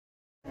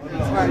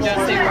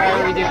Jesse, what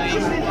are we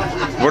doing?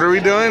 What are we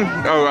doing?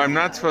 Oh, I'm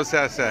not supposed to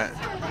ask that.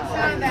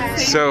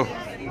 So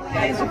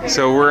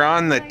we're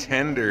on the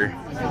tender.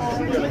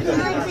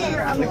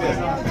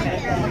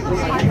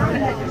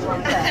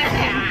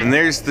 And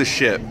there's the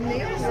ship.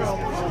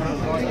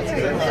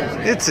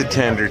 It's a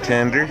tender.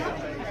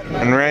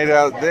 And right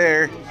out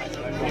there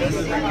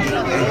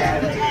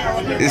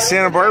is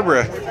Santa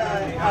Barbara.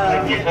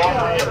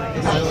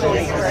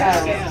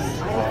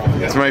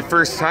 It's my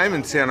first time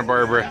in Santa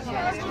Barbara,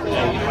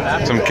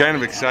 so I'm kind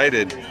of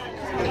excited.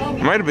 I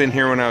might have been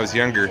here when I was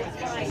younger.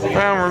 I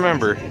don't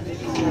remember.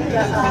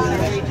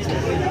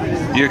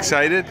 You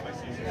excited?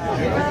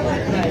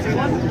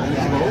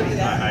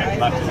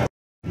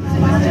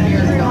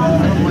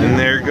 And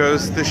there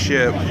goes the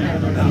ship.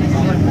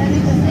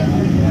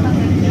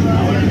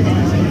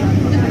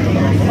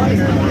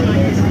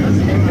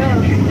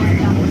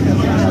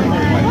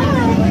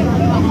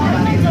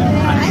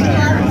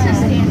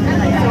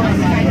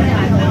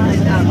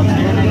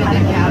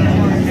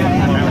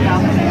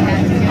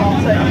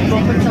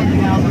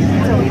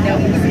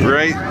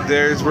 Right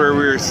there's where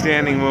we were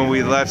standing when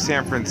we left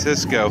San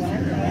Francisco.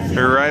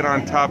 They're right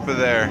on top of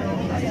there.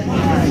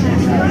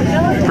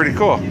 Pretty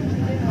cool.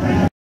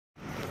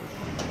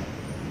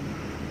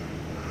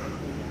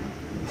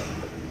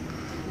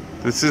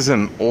 This is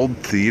an old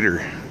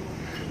theater,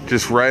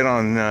 just right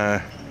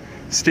on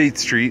State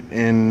Street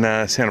in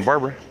Santa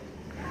Barbara.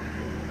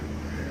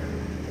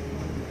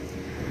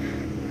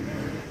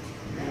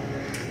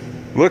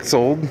 Looks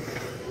old,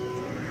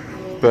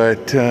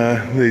 but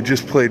they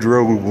just played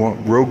Rogue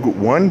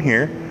One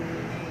here,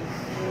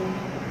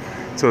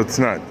 so it's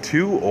not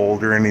too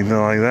old or anything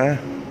like that.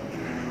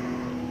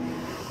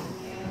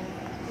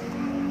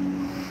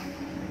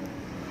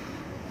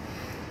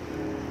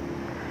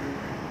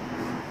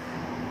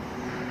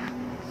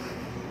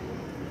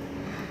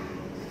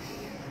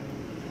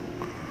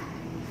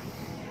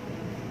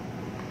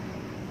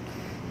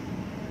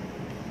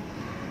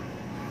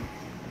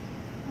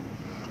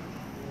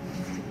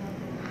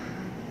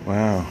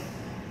 Wow.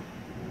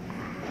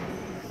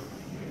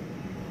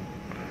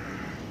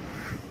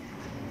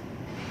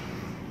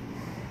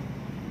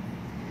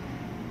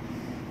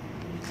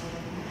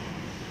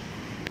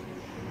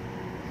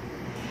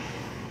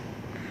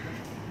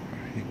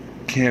 You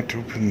can't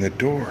open the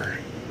door.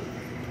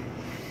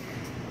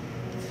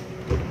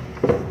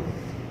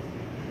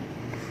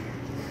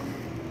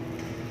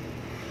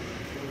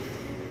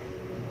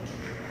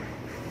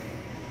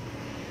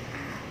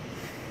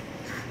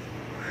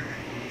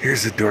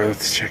 Here's the door,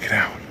 let's check it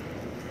out.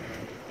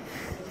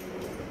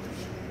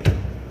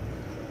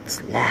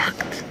 It's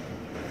locked.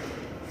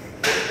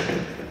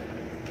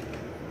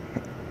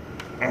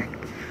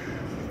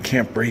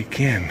 Can't break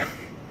in.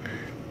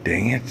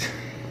 Dang it.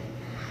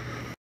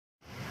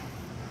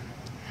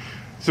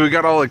 So we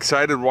got all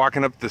excited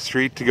walking up the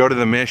street to go to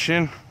the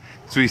mission.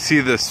 So we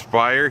see the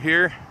spire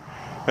here,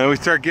 and we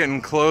start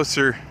getting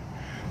closer.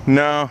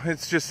 No,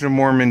 it's just a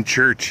Mormon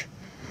church.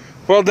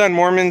 Well done,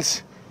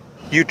 Mormons.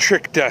 You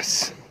tricked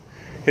us.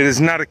 It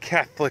is not a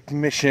Catholic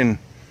mission.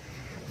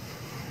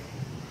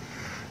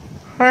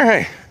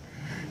 Alright,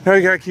 now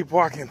we gotta keep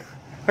walking.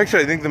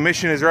 Actually, I think the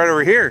mission is right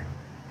over here.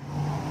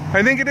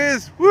 I think it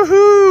is.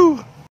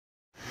 Woohoo!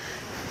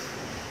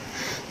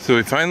 So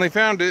we finally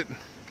found it.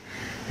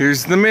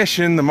 Here's the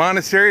mission, the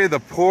monastery of the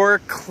Poor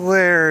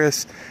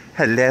Clarice.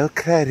 Hello,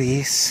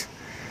 Clarice.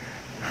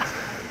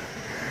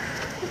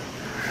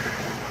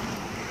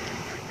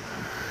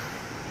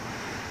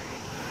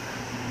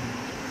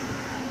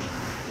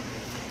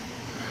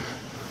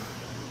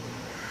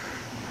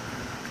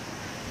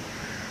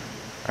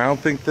 I don't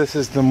think this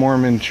is the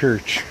Mormon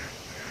church.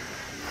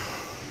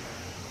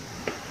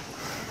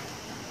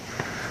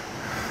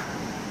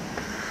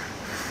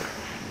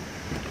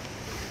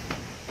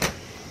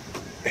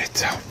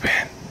 It's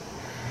open.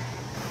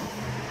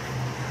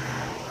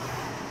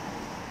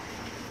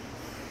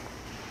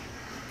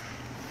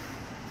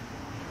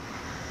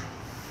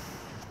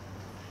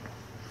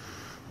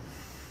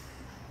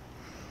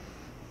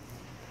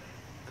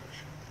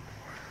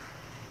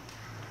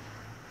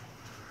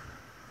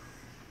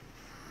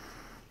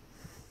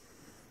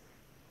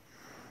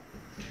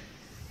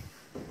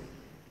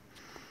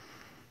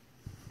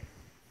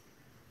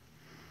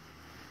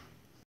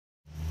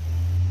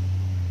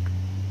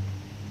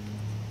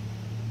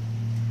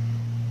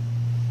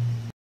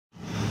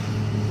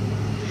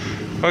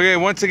 Okay,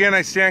 once again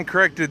I stand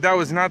corrected. That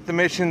was not the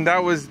mission.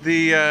 That was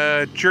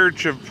the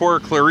Church of Poor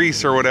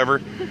Clarice or whatever.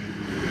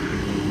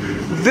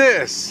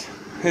 This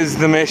is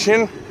the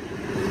mission.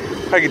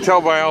 I can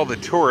tell by all the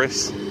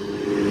tourists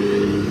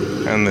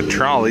and the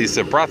trolleys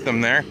that brought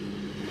them there.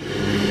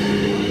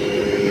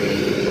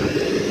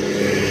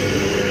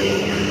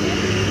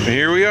 But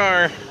here we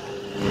are.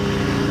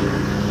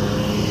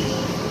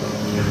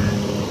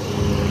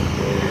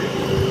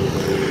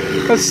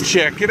 Let's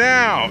check it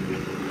out.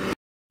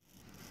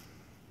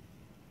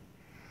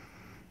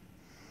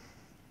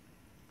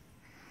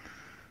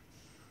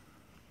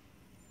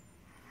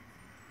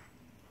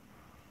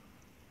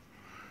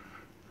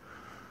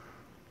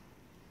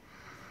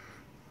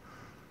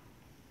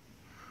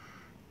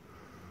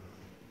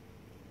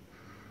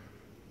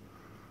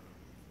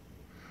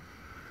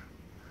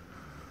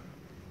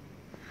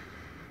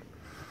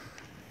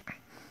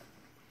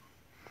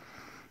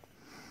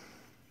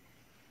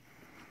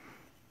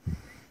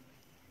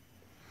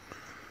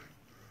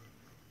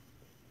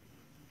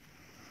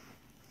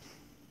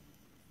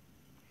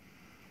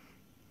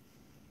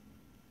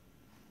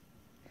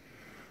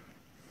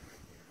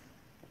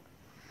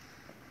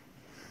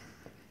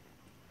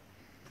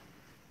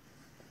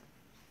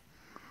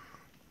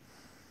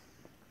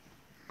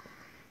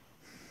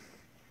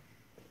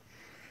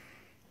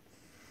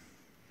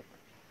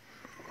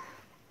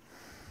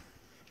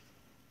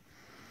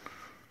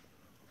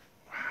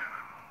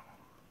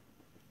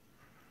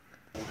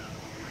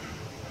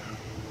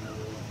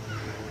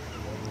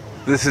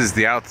 This is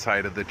the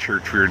outside of the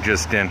church we were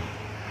just in.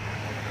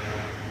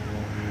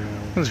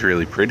 It was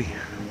really pretty.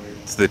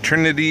 It's the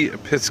Trinity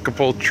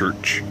Episcopal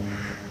Church,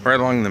 right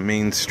along the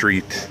main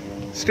street,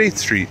 State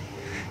Street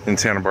in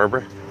Santa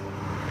Barbara.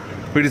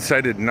 We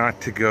decided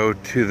not to go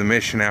to the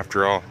mission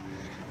after all.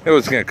 It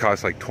was gonna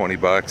cost like 20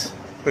 bucks.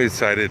 We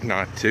decided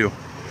not to.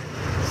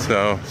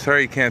 So,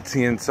 sorry you can't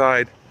see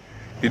inside.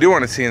 If you do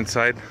want to see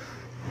inside,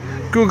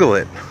 Google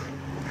it.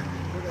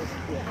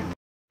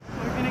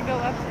 We're gonna go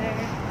up there.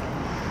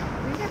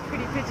 These are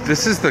pretty pigeons.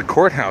 This is the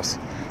courthouse.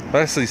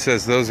 Leslie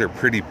says those are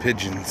pretty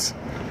pigeons.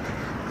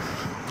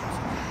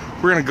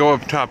 We're gonna go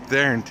up top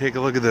there and take a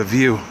look at the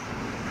view.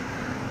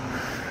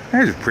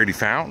 There's a pretty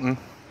fountain.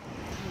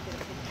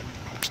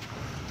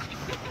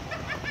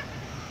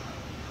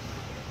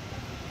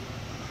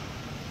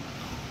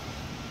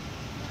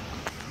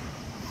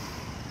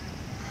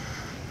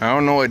 I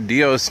don't know what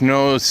Dios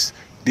knows.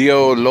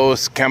 Dio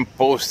los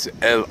campos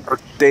el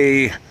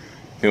arte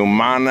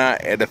humana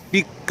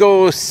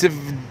edifico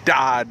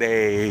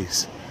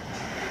cividades.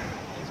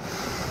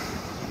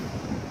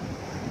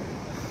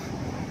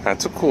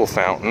 That's a cool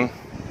fountain.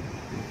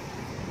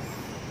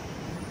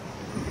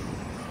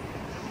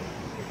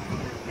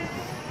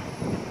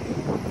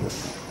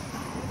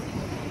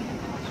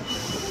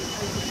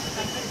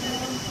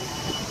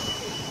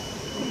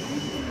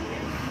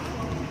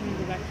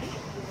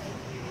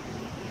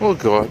 We'll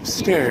go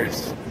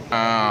upstairs. Oh.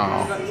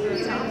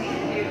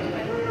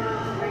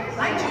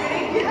 Hi,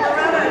 Judy.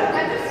 Loretta.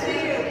 Good to see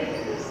you.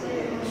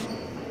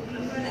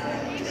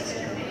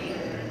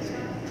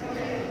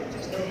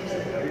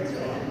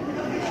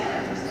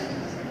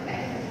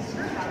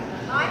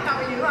 Hi, how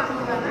are you? I'm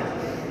Loretta.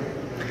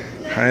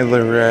 Hi,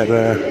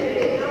 Loretta.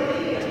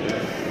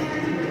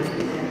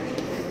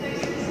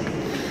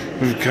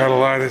 We've got a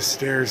lot of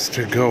stairs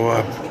to go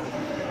up.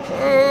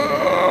 Oh.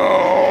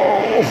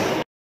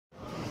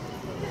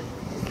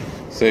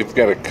 So you've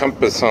got a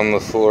compass on the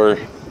floor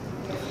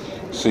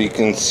so you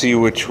can see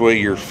which way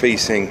you're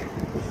facing.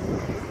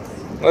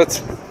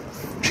 Let's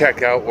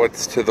check out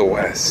what's to the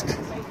west.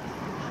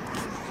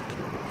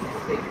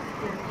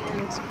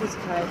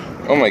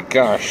 Oh my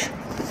gosh.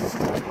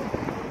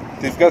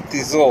 They've got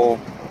these little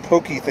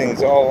pokey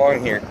things all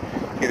along here.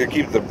 Either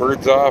keep the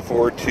birds off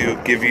or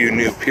to give you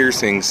new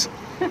piercings.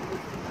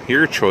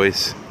 Your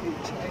choice.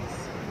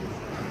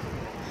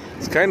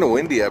 It's kind of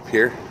windy up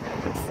here.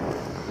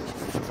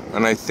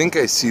 And I think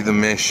I see the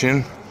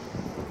mission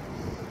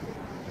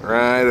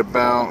right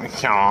about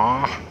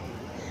here.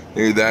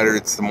 Either that or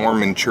it's the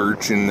Mormon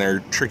church and they're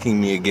tricking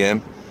me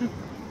again.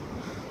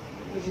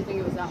 Did you think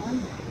it was that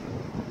one?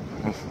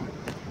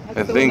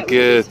 I think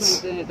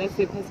it's... That's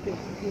the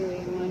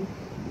Episcopalian one.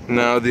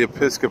 No, the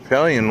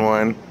Episcopalian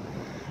one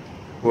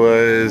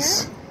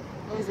was...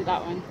 Or was it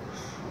that one?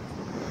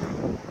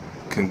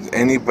 Can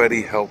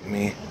anybody help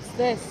me? What's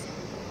this?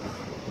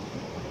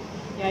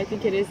 Yeah, I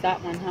think it is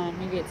that one, huh?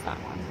 Maybe it's that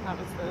one. That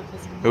was the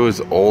Episcopalian. It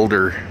was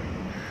older.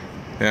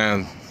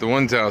 Yeah, the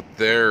ones out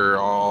there are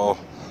all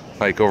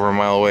like over a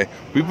mile away.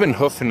 We've been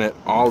hoofing it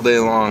all day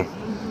long,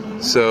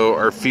 so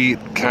our feet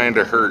kind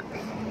of hurt.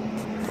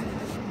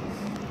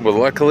 But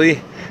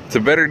luckily, it's a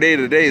better day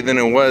today than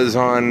it was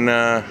on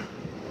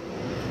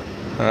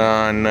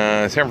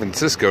San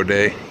Francisco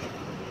Day.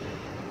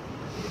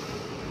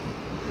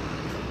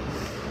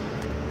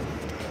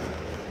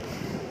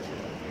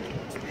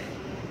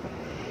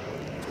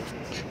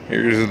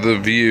 Here's the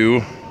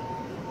view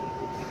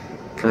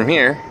from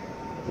here.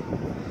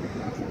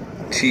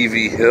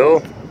 TV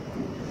Hill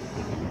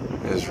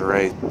is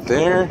right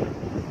there.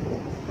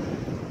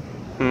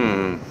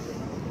 The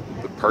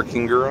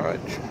parking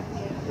garage.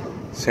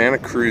 Santa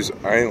Cruz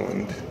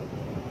Island.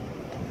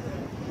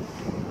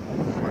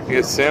 I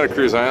guess Santa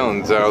Cruz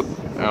Island's out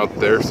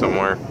there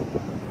somewhere.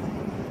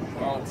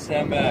 Oh,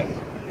 stand back.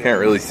 Can't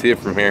really see it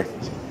from here.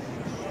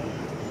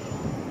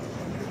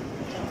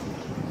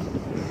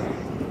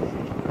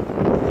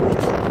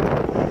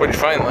 What'd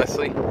you find,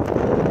 Leslie?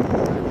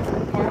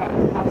 More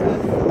houses.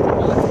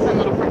 Oh, it's a fun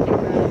little parking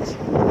garage.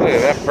 Look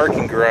at that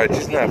parking garage.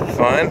 Isn't that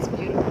fun? It's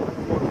beautiful.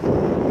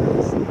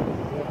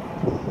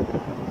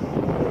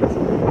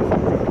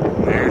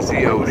 There's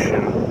the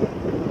ocean.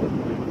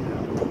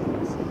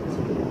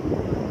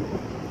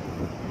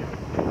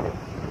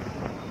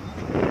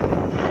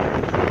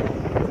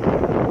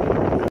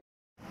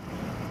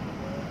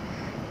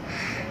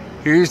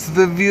 Here's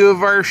the view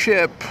of our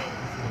ship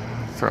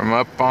from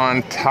up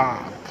on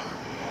top.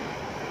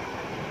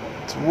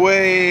 It's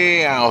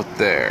way out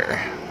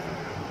there.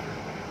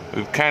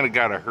 We've kind of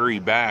got to hurry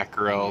back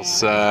or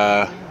else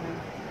we're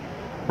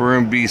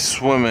going to be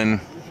swimming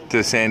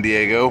to San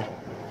Diego.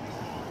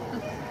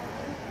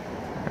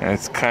 And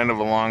it's kind of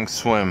a long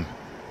swim.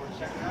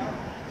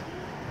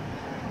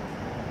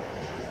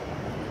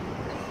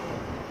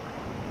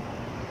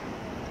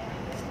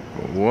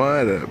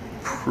 What a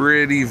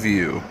pretty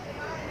view.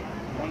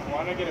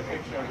 Want to get a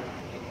picture?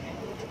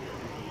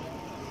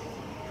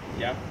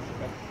 Yeah.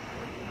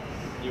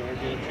 You want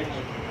to get a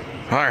picture?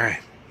 All right,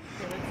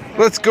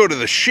 let's go to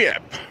the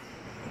ship.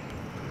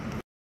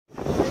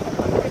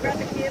 Grab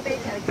the cube,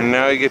 And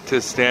now you get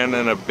to stand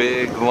in a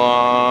big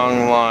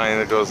long line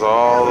that goes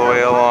all the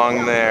way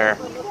along there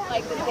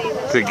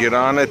to get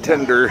on a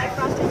tender,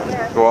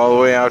 go all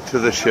the way out to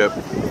the ship.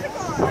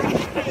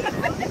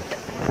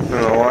 And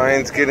the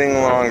line's getting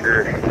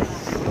longer.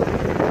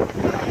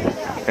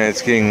 And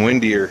it's getting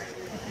windier.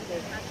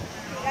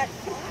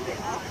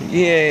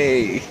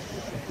 Yay!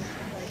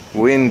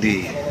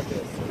 Windy.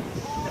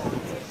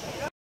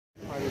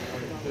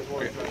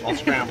 I'll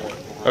scramble it.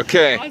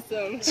 Okay,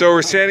 Awesome. so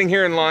we're standing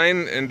here in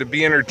line, and to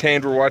be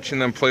entertained, we're watching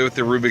them play with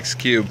the Rubik's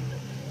Cube.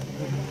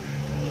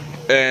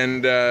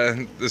 And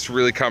this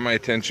really caught my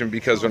attention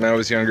because when I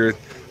was younger,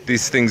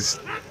 these things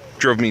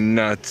drove me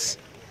nuts.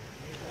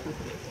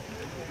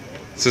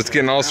 So it's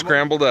getting all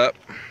scrambled up.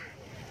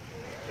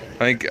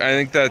 I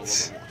think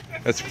that's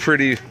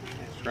pretty.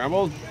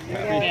 Scrambled?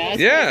 Yeah. It's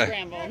Yeah.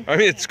 scrambled. I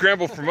mean, it's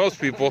scrambled for most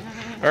people.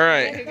 All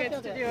right. Who gets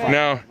to do it?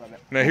 Now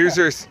here's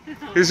our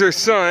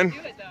son. Do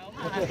it though.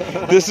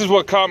 This is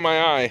what caught my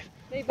eye.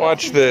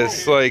 Watch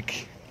this,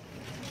 like.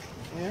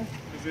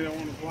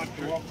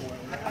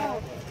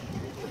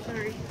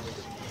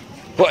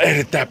 We'll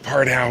edit that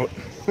part out.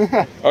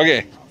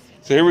 Okay,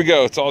 so here we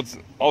go. It's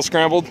all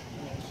scrambled.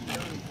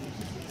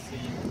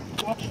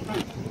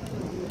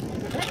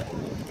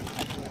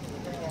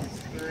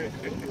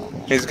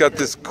 He's got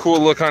this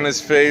cool look on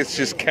his face,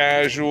 just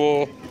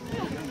casual.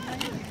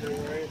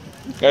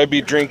 I'd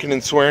be drinking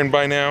and swearing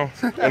by now,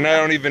 and I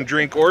don't even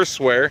drink or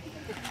swear.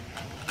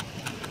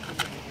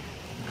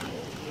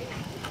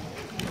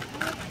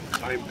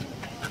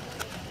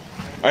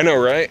 I know,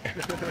 right?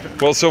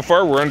 Well, so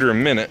far we're under a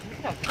minute.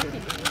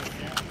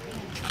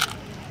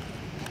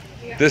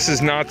 This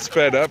is not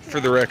sped up, for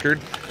the record.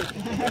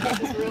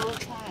 It's real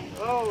time.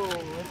 Oh,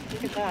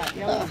 look at that.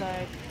 Yellow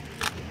side.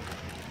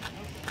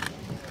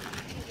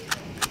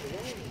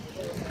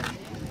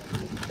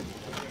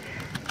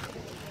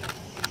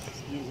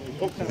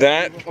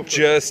 That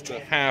just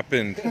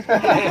happened.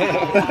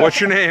 What's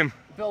your name?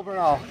 Bill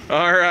Burnell.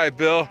 All right,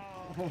 Bill.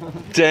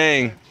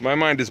 Dang, my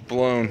mind is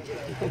blown.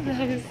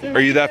 Are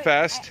you that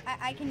fast?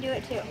 I can do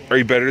it too. Are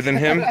you better than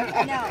him?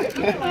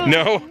 No.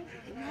 No?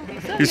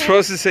 You're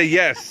supposed to say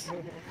yes.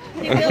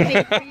 He will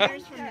be 3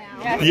 years from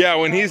now. Yeah,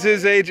 when he's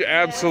his age,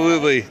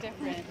 absolutely.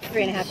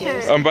 3.5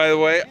 years. By the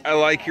way, I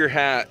like your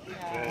hat.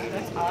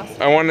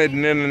 I wanted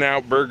an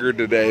In-N-Out burger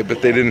today,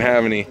 but they didn't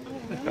have any.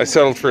 I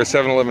settled for a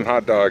 7-Eleven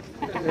hot dog.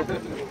 All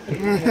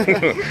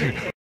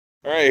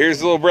right, here's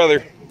the little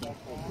brother.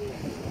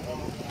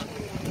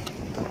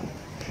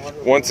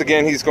 Once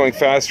again, he's going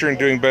faster and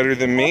doing better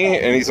than me,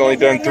 and he's only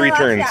done 3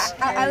 turns.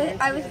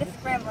 I was just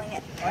scrambling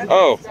it.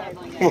 Oh,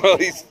 well,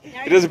 he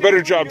does a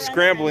better job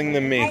scrambling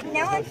than me.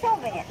 Now I'm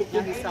solving it.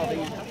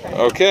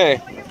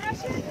 Okay.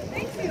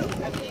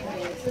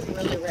 This is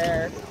really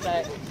rare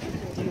that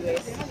you do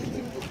this.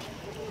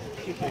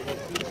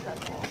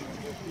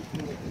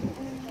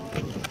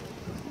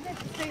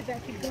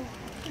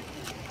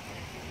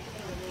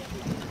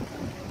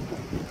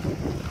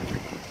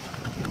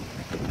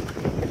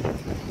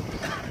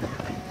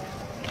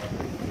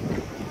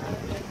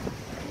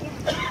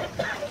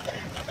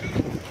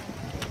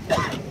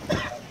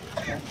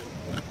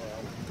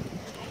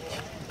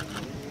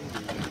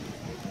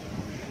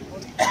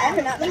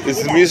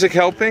 Is the music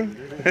helping?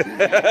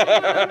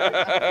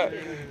 I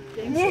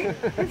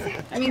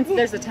mean,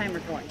 there's a timer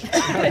going.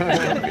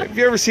 Have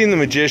you ever seen the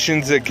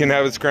magicians that can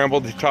have it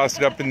scrambled, they toss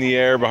it up in the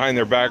air behind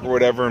their back or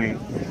whatever and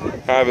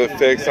have it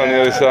fixed on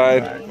the other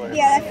side?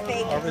 Yeah,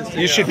 that's fake.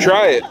 You should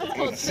try it.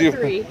 Let's see if-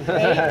 Trickery, right?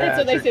 That's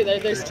what they say.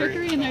 There's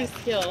trickery and there's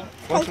skill.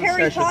 Oh,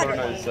 Harry Potter.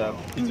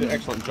 He's an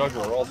excellent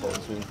juggler also.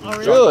 So Oh,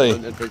 really?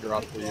 And figure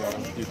out the,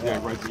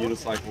 right the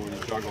unicycle when he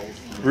juggles.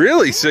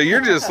 Really? So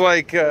you're just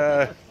like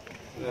the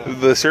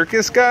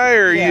circus guy,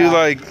 or are you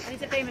like...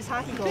 He's a famous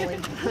hockey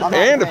goalie.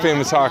 And a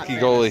famous hockey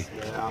goalie.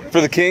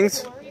 For the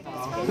Kings?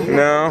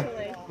 No.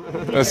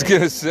 I was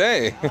gonna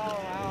say.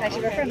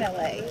 Actually, we're from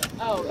LA.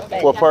 Oh,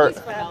 okay. What part?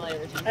 He's from LA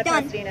originally. That's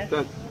Christina.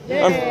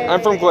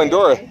 I'm from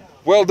Glendora.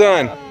 Well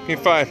done. Give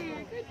me 5.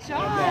 Good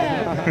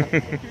job.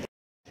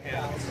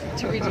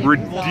 To redeem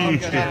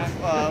Redeemed.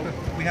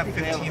 We have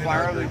 15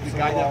 firearms. We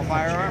guide that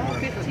firearm.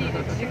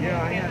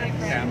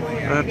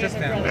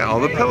 15. All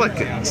the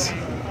Pelicans.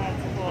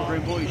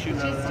 Just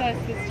us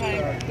this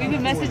time. We've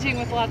been messaging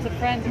with lots of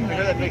friends, and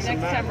I think next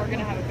time we're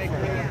gonna have a big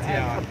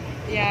group.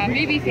 Yeah,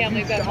 maybe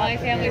family, but my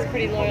family's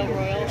pretty loyal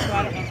royal, so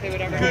I don't know if they would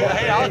ever.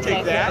 Hey, I'll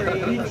take that.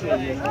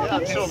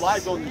 I'm still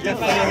alive going to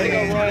If I have to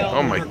go royal.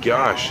 Oh my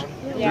gosh.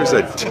 There's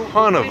a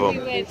ton of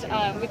When we them.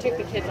 went, we took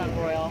the kids on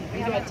royal. We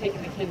haven't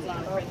taken the kids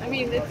on. I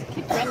mean, it's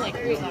kid-friendly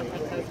cruise on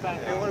Princess, but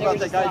What about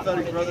that guy who thought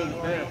his brother was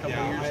dead a couple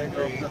years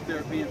ago? He was up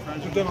there being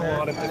friends with We've done a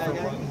lot of different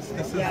runs.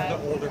 This is the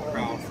older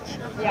crowd for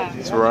sure. yeah.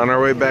 So we're on our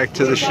way back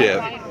to the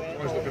ship.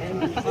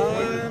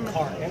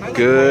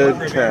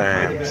 Good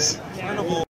times.